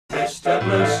Mr.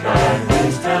 Blue Sky,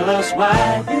 please tell us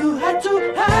why you had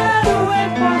to hide away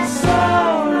for so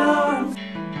long.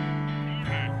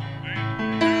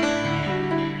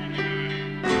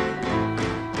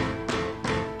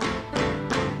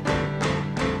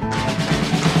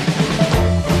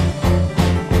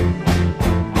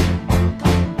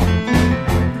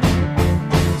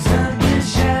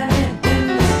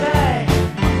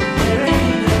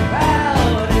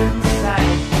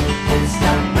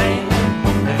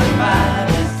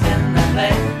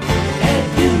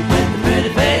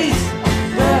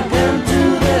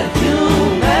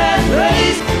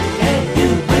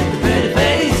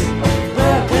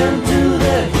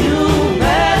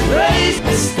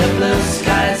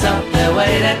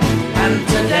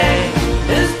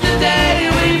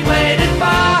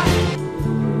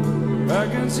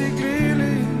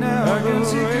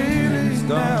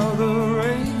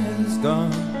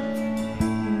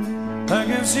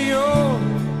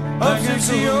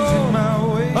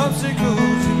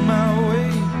 Obstacles in my way.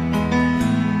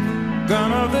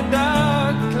 Gone of the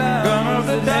dark clouds, gone of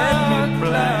the dark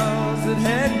clouds that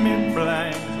had me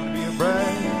blind. It's gonna be a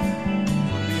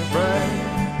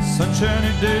bright,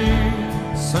 sunshiny day,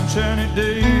 sunshiny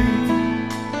day.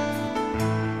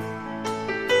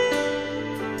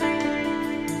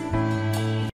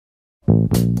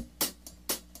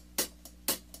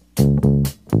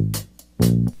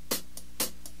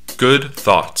 Good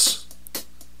thoughts.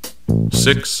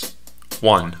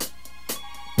 6.1.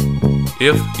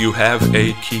 If you have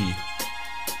a key,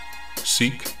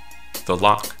 seek the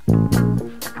lock.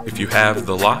 If you have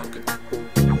the lock,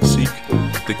 seek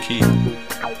the key.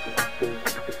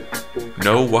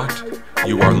 Know what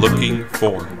you are looking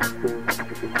for.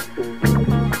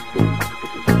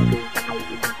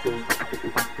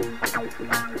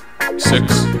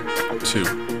 Six, 2.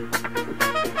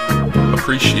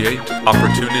 Appreciate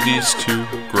opportunities to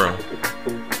grow.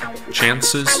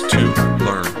 Chances to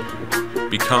learn,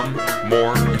 become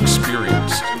more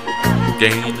experienced,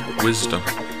 gain wisdom.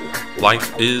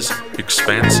 Life is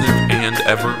expansive and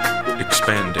ever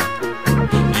expanding.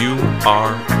 You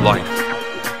are life.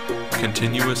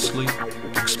 Continuously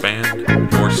expand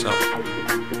yourself.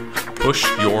 Push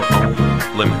your own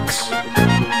limits.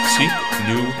 Seek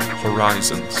new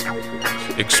horizons.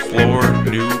 Explore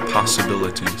new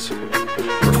possibilities.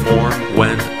 Perform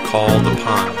when called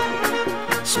upon.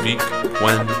 Speak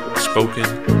when spoken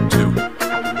to.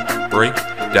 Break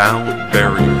down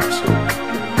barriers.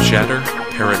 Shatter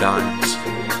paradigms.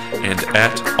 And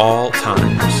at all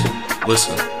times,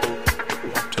 listen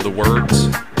to the words,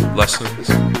 lessons,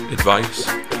 advice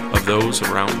of those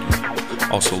around you.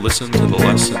 Also listen to the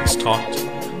lessons taught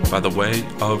by the way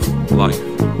of life,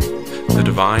 the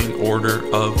divine order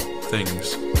of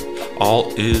things.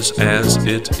 All is as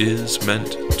it is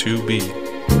meant to be.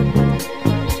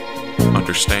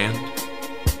 Understand,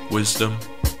 wisdom,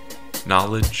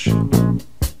 knowledge,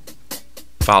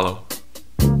 follow.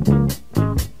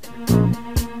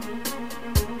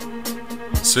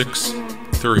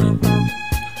 6.3.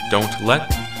 Don't let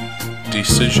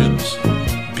decisions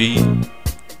be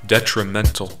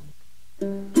detrimental,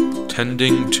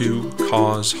 tending to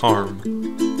cause harm.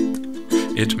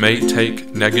 It may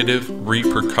take negative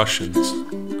repercussions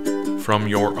from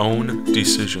your own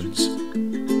decisions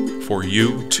for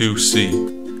you to see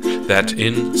that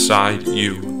inside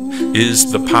you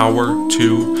is the power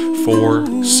to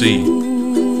foresee.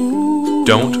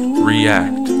 Don't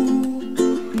react.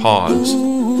 Pause.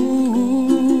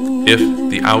 If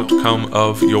the outcome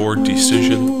of your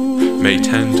decision may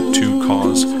tend to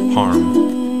cause harm,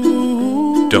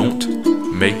 don't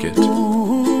make it.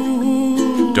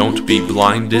 Don't be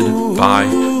blinded by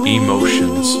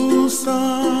emotions.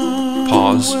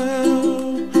 Pause.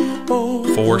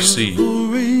 Foresee.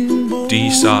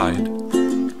 Decide.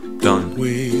 Done.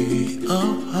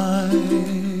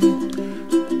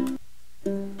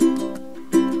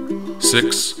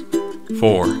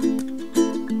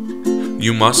 6.4.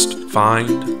 You must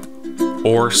find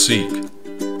or seek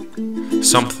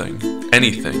something,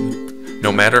 anything,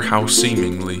 no matter how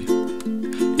seemingly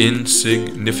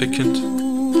insignificant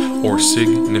or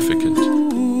significant,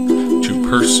 to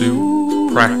pursue,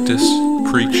 practice,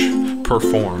 preach,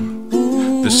 perform.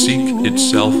 The seek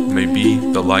itself may be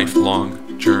the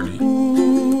lifelong journey,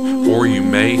 or you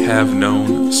may have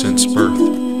known since birth.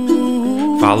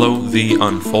 Follow the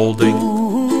unfolding.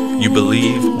 You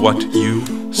believe what you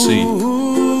see.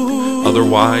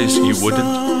 Otherwise, you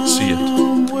wouldn't see it.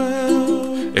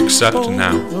 Accept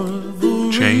now.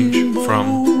 Change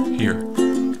from here.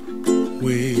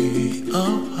 Way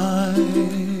up high.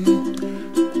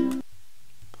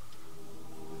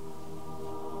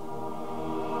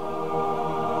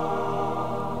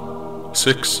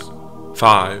 6,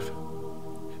 5.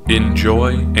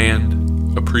 Enjoy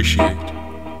and appreciate.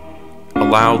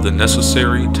 Allow the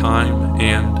necessary time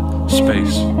and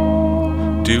space.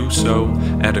 Do so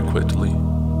adequately.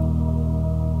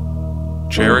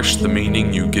 Cherish the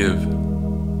meaning you give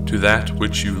to that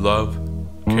which you love,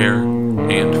 care,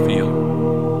 and feel.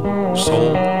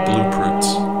 Soul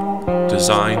blueprints,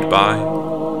 designed by,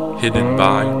 hidden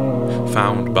by,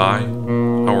 found by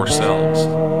ourselves.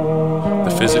 The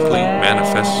physically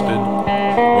manifested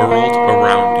world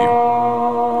around you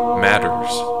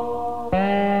matters.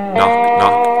 Knock,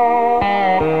 knock.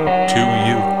 To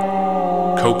you,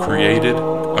 co-created,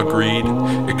 agreed,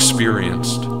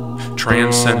 experienced,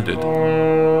 transcended.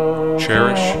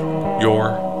 Cherish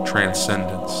your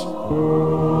transcendence.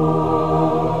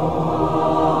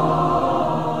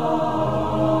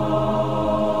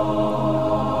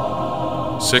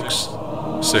 6,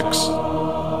 6.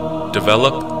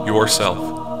 Develop yourself.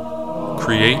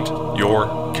 Create your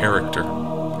character.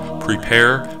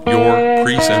 Prepare your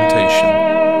presentation.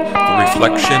 The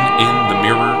reflection in the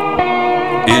mirror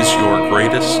is your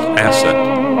greatest asset,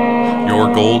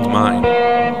 your gold mine.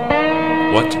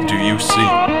 What do you see?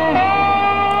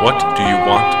 What do you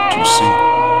want to see?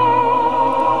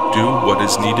 Do what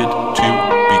is needed to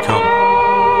become.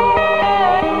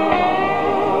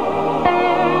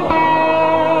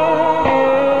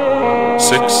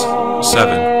 Six,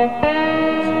 7.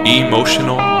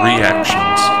 Emotional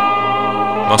reactions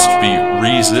must be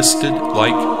resisted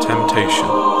like temptation.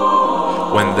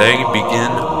 When they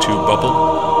begin to bubble,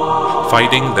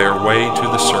 fighting their way to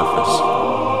the surface,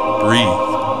 breathe.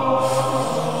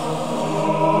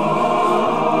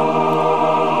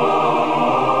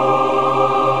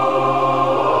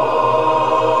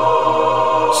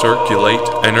 Circulate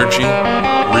energy,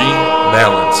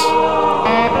 rebalance.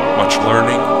 Much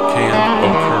learning can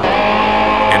occur,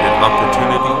 and an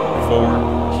opportunity for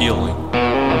healing.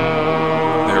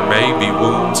 There may be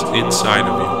wounds inside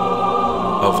of you,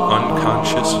 of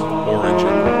unconscious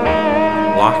origin,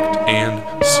 locked and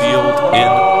sealed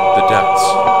in the depths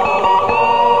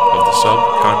of the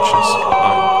subconscious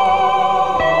mind.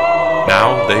 Now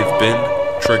they've been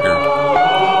triggered,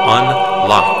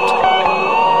 unlocked.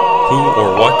 Who or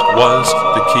what was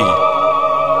the key?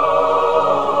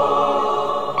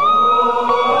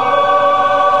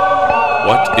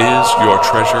 What is your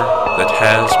treasure that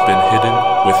has been hidden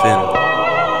within?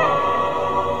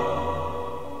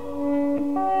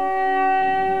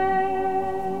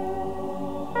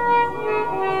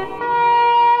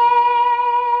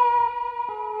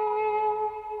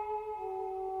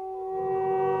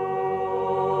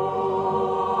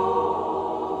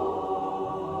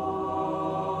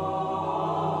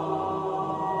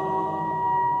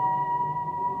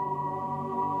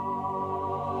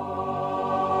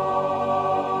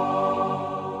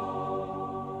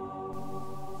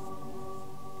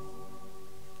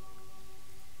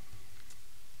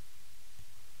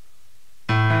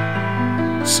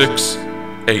 6,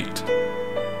 8.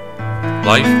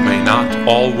 Life may not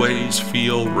always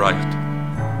feel right.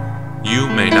 You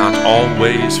may not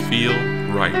always feel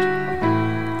right.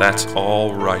 That's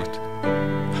all right.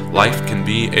 Life can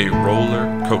be a roller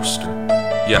coaster,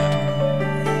 yet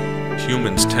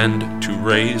humans tend to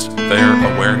raise their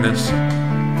awareness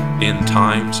in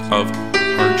times of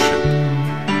hardship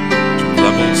to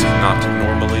levels not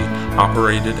normally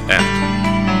operated at.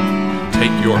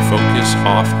 Take your focus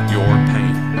off your pain.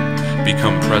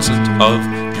 Become present of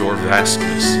your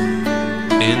vastness.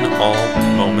 In all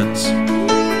moments,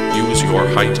 use your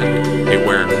heightened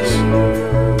awareness.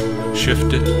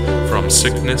 Shift it from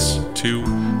sickness to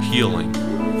healing,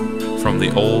 from the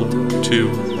old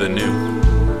to the new.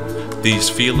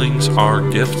 These feelings are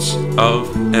gifts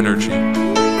of energy.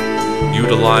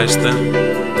 Utilize them,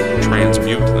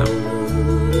 transmute them.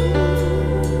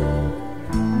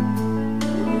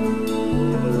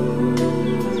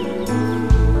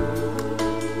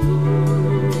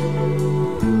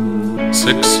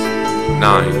 6,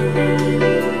 9.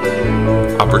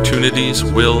 Opportunities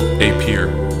will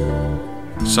appear.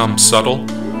 Some subtle,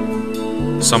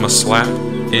 some a slap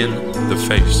in the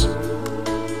face.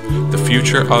 The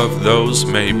future of those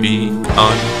may be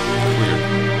unclear.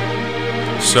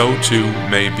 So too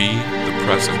may be the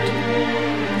present.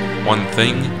 One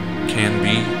thing can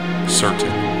be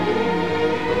certain.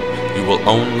 You will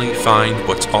only find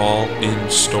what's all in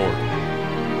store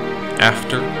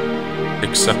after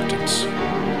acceptance.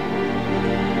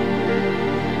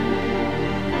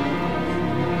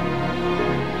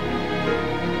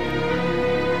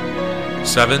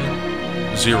 7,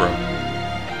 0.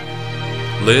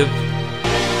 Live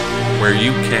where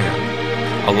you can.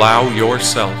 Allow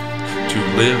yourself to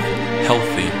live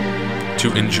healthy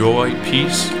to enjoy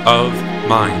peace of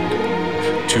mind,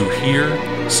 to hear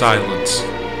silence,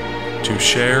 to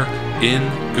share in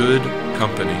good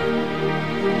company,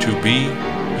 to be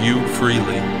you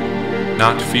freely,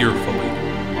 not fearfully.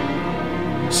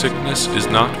 Sickness is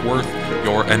not worth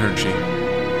your energy,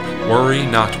 worry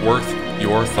not worth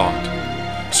your thought.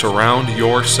 Surround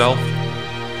yourself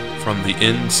from the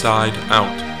inside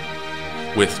out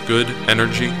with good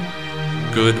energy,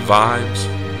 good vibes,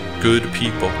 good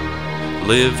people.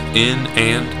 Live in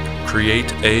and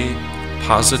create a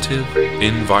positive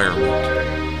environment.